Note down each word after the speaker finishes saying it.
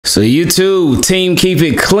So YouTube team, keep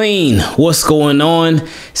it clean. What's going on?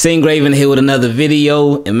 It's Ingraven here with another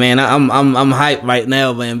video, and man, I'm hyped right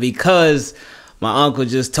now, man, because my uncle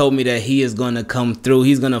just told me that he is going to come through.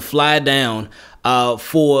 He's going to fly down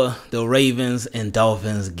for the Ravens and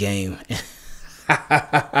Dolphins game. Oh,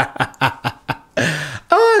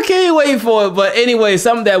 I can't wait for it. But anyway,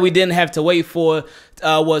 something that we didn't have to wait for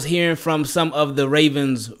was hearing from some of the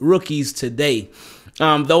Ravens rookies today.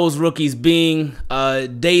 Those rookies being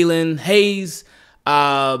Dalen Hayes,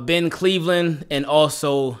 Ben Cleveland, and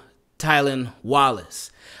also Tylan Wallace.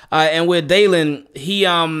 And with Dalen, he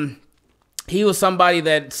was somebody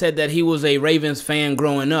that said that he was a Ravens fan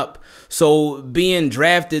growing up. So being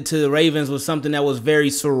drafted to the Ravens was something that was very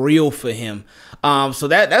surreal for him. So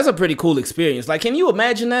that's a pretty cool experience. Like, can you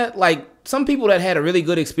imagine that? Like, some people that had a really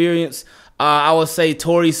good experience, I would say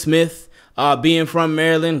Torrey Smith, being from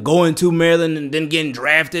Maryland, going to Maryland, and then getting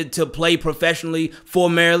drafted to play professionally for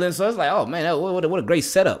Maryland. So it's like, oh man, what a great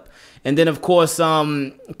setup. And then of course,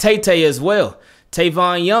 Tay as well,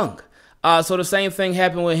 Tavon Young. So the same thing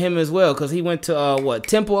happened with him as well, because he went to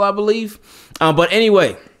Temple, I believe. But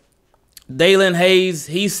anyway, Dalen Hayes,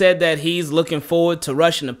 he said that he's looking forward to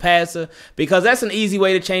rushing the passer because that's an easy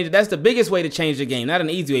way to change it. That's the biggest way to change the game. Not an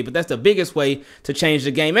easy way, but that's the biggest way to change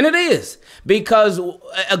the game. And it is, because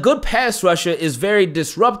a good pass rusher is very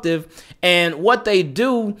disruptive, and what they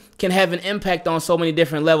do can have an impact on so many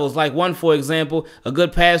different levels. Like one, for example, a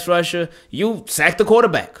good pass rusher, you sack the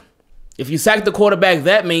quarterback. If you sack the quarterback,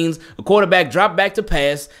 that means the quarterback dropped back to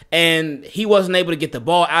pass, and he wasn't able to get the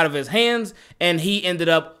ball out of his hands, and he ended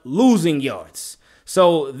up losing yards.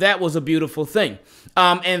 So that was a beautiful thing.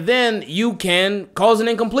 And then you can cause an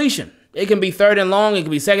incompletion. It can be third and long, it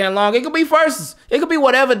can be second and long, it could be first, it could be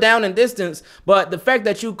whatever down and distance. But the fact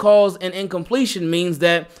that you cause an incompletion means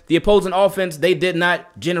that the opposing offense, they did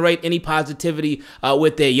not generate any positivity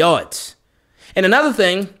with their yards. And another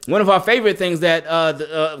thing, one of our favorite things that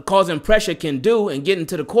causing pressure can do and getting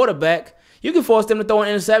to the quarterback, you can force them to throw an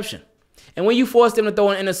interception. And when you force them to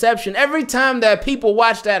throw an interception, every time that people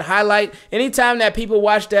watch that highlight, anytime that people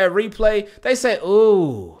watch that replay, they say,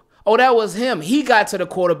 ooh, oh, that was him. He got to the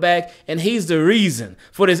quarterback, and he's the reason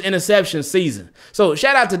for this interception season. So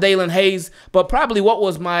shout out to Dalen Hayes. But probably what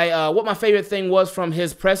was what my favorite thing was from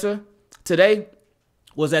his presser today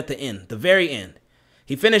was at the end, the very end.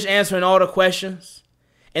 He finished answering all the questions,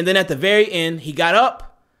 and then at the very end, he got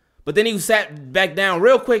up, but then he sat back down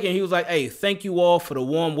real quick, and he was like, hey, thank you all for the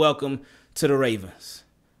warm welcome to the Ravens.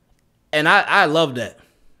 And I love that.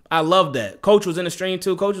 I love that. Coach was in the stream,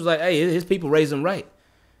 too. Coach was like, hey, his people raised him right.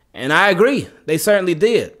 And I agree. They certainly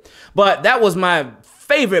did. But that was my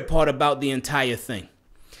favorite part about the entire thing.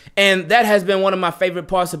 And that has been one of my favorite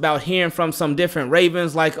parts about hearing from some different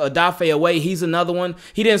Ravens, like Odafe Away. He's another one.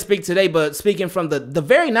 He didn't speak today, but speaking from the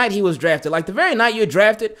very night he was drafted, like the very night you're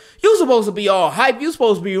drafted, you're supposed to be all hype. You're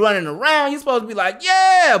supposed to be running around. You're supposed to be like,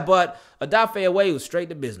 yeah, but Odafe Away was straight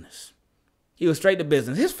to business. He was straight to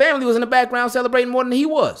business. His family was in the background celebrating more than he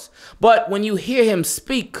was. But when you hear him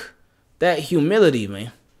speak, that humility,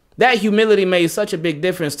 man, that humility made such a big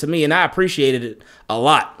difference to me, and I appreciated it a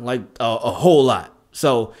lot, like a whole lot.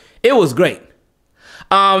 So it was great.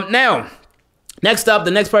 Now, next up,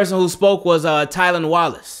 the next person who spoke was Tylan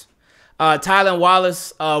Wallace. Tylan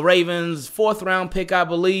Wallace, Ravens' 4th round pick, I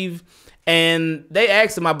believe. And they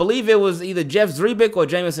asked him, I believe it was either Jeff Zrebiec or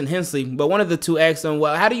Jamison Hensley, but one of the two asked him,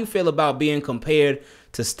 well, how do you feel about being compared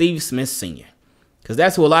to Steve Smith Sr.? Because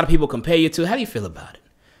that's who a lot of people compare you to. How do you feel about it?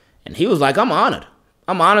 And he was like, I'm honored.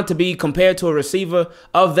 I'm honored to be compared to a receiver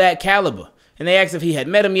of that caliber. And they asked if he had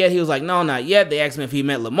met him yet. He was like, no, not yet. They asked him if he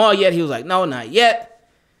met Lamar yet. He was like, no, not yet.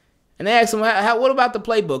 And they asked him, what about the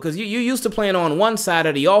playbook? Because you used to playing on one side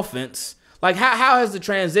of the offense. Like, how has the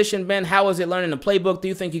transition been? How is it learning the playbook? Do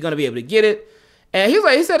you think you're going to be able to get it? And he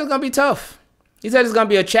said it's going to be tough. He said it's going to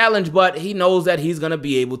be a challenge, but he knows that he's going to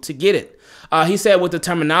be able to get it. He said with the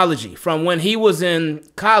terminology, from when he was in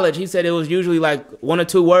college, he said it was usually like 1 or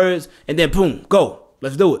 2 words, and then boom, go,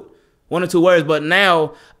 let's do it. 1 or 2 words, but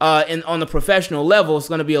now on the professional level, it's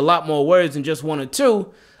going to be a lot more words than just 1 or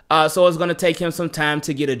 2. So it's going to take him some time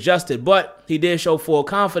to get adjusted. But he did show full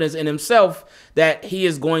confidence in himself that he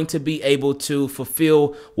is going to be able to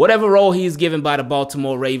fulfill whatever role he's given by the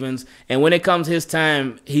Baltimore Ravens. And when it comes his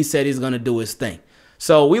time, he said he's going to do his thing.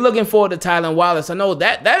 So we're looking forward to Tylan Wallace. I know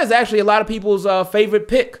that is actually a lot of people's favorite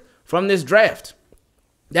pick from this draft.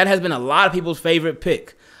 That has been a lot of people's favorite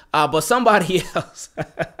pick. But somebody else...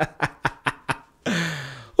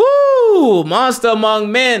 Woo! Monster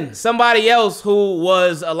among men. Somebody else who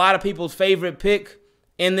was a lot of people's favorite pick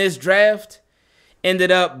in this draft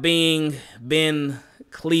ended up being Ben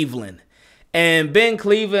Cleveland. And Ben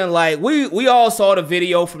Cleveland, like, we all saw the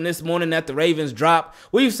video from this morning that the Ravens dropped.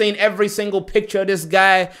 We've seen every single picture of this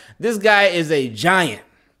guy. This guy is a giant.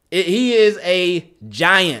 He is a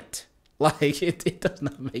giant. Like, it does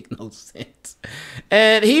not make no sense.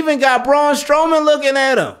 And he even got Braun Strowman looking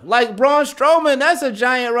at him. Like, Braun Strowman, that's a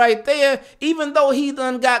giant right there. Even though he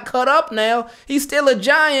done got cut up now, he's still a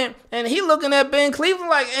giant. And he looking at Ben Cleveland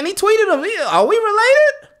like, and he tweeted him, are we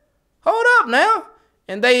related? Hold up now.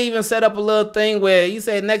 And they even set up a little thing where he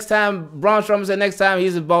said next time, Braun Strowman said next time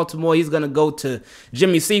he's in Baltimore, he's going to go to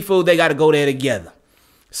Jimmy Seafood. They got to go there together.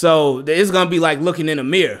 So it's going to be like looking in a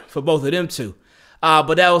mirror for both of them two.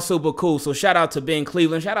 But that was super cool. So shout out to Ben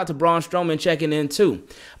Cleveland. Shout out to Braun Strowman checking in too.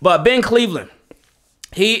 But Ben Cleveland,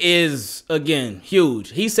 he is, again,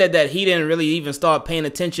 huge. He said that he didn't really even start paying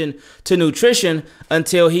attention to nutrition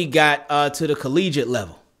until he got to the collegiate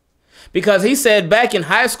level. Because he said back in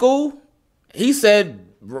high school, he said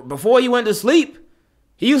before he went to sleep,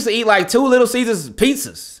 he used to eat like 2 Little Caesars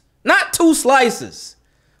pizzas. Not 2 slices,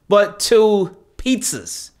 but 2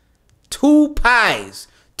 pizzas. 2 pies.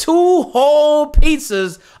 2 whole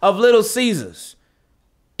pizzas of Little Caesars.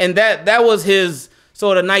 And that was his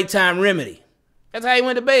sort of nighttime remedy. That's how he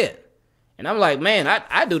went to bed. And I'm like, man,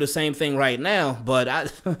 I do the same thing right now, but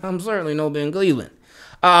I'm certainly no Ben Cleveland.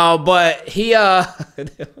 But he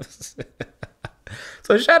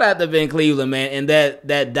so shout out to Ben Cleveland, man, and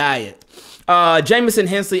that diet. Jameson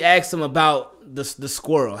Hensley asked him about the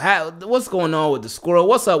squirrel. What's going on with the squirrel?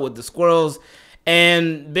 What's up with the squirrels?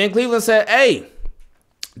 And Ben Cleveland said, hey,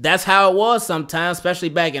 that's how it was sometimes, especially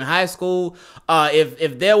back in high school.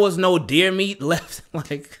 If there was no deer meat left,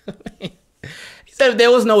 like he said, if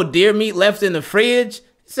there was no deer meat left in the fridge,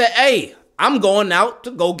 he said, hey, I'm going out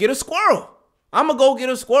to go get a squirrel. I'm going to go get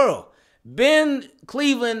a squirrel. Ben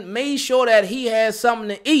Cleveland made sure that he had something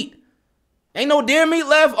to eat. Ain't no deer meat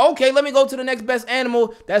left? Okay, let me go to the next best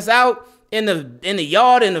animal that's out in the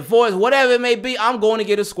yard, in the forest, whatever it may be. I'm going to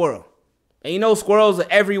get a squirrel. And you know squirrels are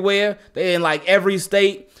everywhere. They're in like every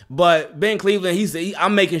state. But Ben Cleveland, he said,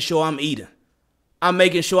 I'm making sure I'm eating. I'm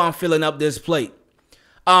making sure I'm filling up this plate.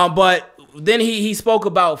 But then he spoke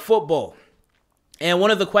about football. And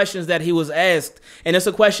one of the questions that he was asked, and it's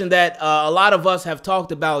a question that a lot of us have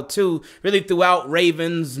talked about too, really throughout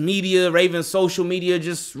Ravens media, Ravens social media,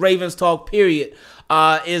 just Ravens talk period,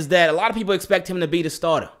 is that a lot of people expect him to be the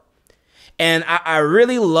starter. And I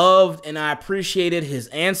really loved and I appreciated his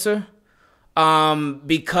answer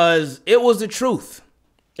because it was the truth.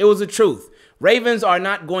 It was the truth. Ravens are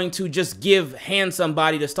not going to just hand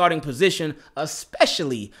somebody the starting position,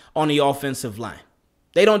 especially on the offensive line.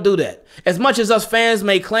 They don't do that. As much as us fans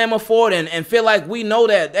may clamor for it and feel like we know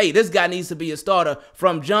that, hey, this guy needs to be a starter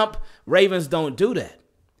from jump, Ravens don't do that.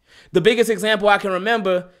 The biggest example I can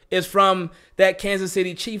remember is from that Kansas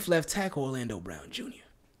City Chief left tackle, Orlando Brown Jr.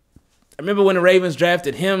 I remember when the Ravens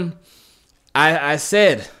drafted him, I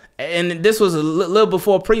said, and this was a little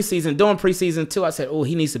before preseason, during preseason too, I said, oh,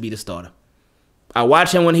 he needs to be the starter. I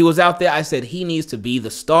watched him when he was out there. I said, he needs to be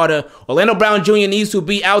the starter. Orlando Brown Jr. needs to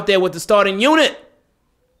be out there with the starting unit.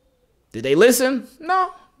 Did they listen?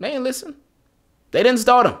 No, they didn't listen. They didn't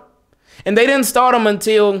start him. And they didn't start him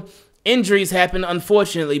until injuries happened,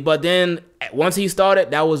 unfortunately. But then once he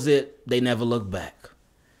started, that was it. They never looked back.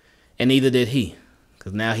 And neither did he,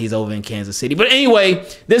 because now he's over in Kansas City. But anyway,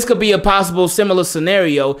 this could be a possible similar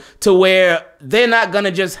scenario to where they're not going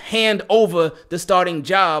to just hand over the starting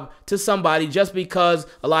job to somebody just because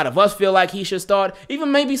a lot of us feel like he should start.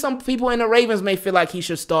 Even maybe some people in the Ravens may feel like he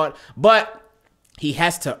should start. But he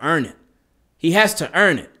has to earn it. He has to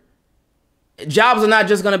earn it. Jobs are not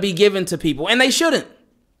just going to be given to people, and they shouldn't.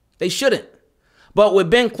 They shouldn't. But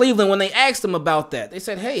with Ben Cleveland, when they asked him about that, they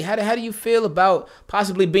said, hey, how do you feel about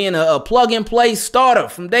possibly being a plug-and-play starter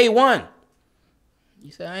from day one?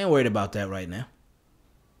 He said, I ain't worried about that right now.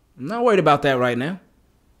 I'm not worried about that right now.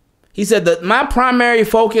 He said that my primary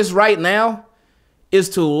focus right now is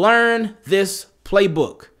to learn this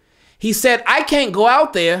playbook. He said, I can't go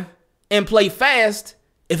out there and play fast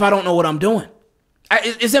if I don't know what I'm doing.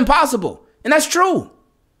 It's impossible. And that's true.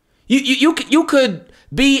 You could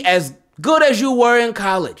be as good as you were in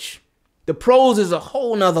college. The pros is a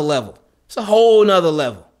whole nother level. It's a whole nother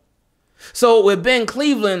level. So with Ben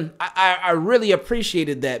Cleveland, I really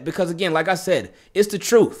appreciated that because, again, like I said, it's the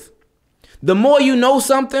truth. The more you know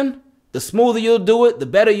something, the smoother you'll do it, the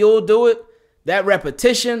better you'll do it. That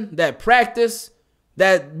repetition, that practice,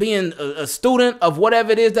 that being a student of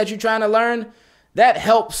whatever it is that you're trying to learn, that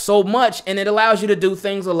helps so much, and it allows you to do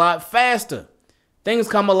things a lot faster. Things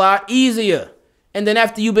come a lot easier. And then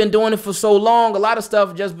after you've been doing it for so long, a lot of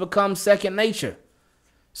stuff just becomes second nature.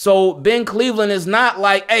 So Ben Cleveland is not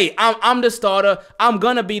like, hey, I'm the starter. I'm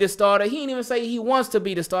going to be the starter. He didn't even say he wants to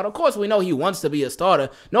be the starter. Of course, we know he wants to be a starter.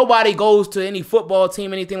 Nobody goes to any football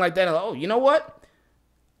team, anything like that, and like, oh, you know what?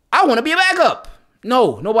 I want to be a backup.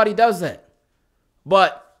 No, nobody does that.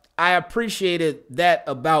 But I appreciated that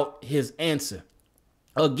about his answer.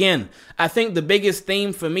 Again, I think the biggest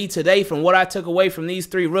theme for me today from what I took away from these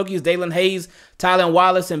three rookies, Dalen Hayes, Tylan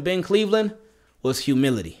Wallace, and Ben Cleveland, was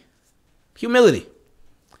humility. Humility.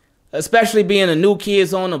 Especially being the new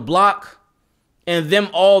kids on the block and them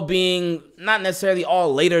all being not necessarily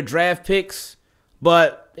all later draft picks,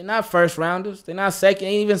 but they're not first rounders. They're not second,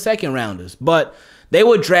 ain't even second rounders. But they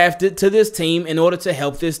were drafted to this team in order to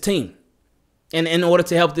help this team. And in order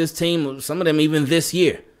to help this team, some of them even this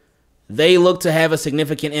year, they look to have a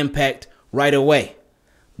significant impact right away.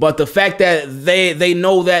 But the fact that they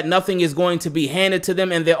know that nothing is going to be handed to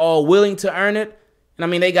them and they're all willing to earn it, and I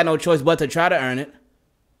mean, they got no choice but to try to earn it.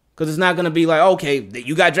 Because it's not going to be like, okay,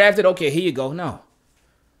 you got drafted, okay, here you go. No.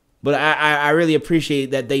 But I really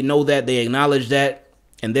appreciate that they know that, they acknowledge that,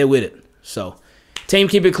 and they're with it. So, team,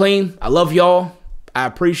 keep it clean. I love y'all. I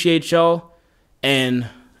appreciate y'all. And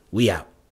we out.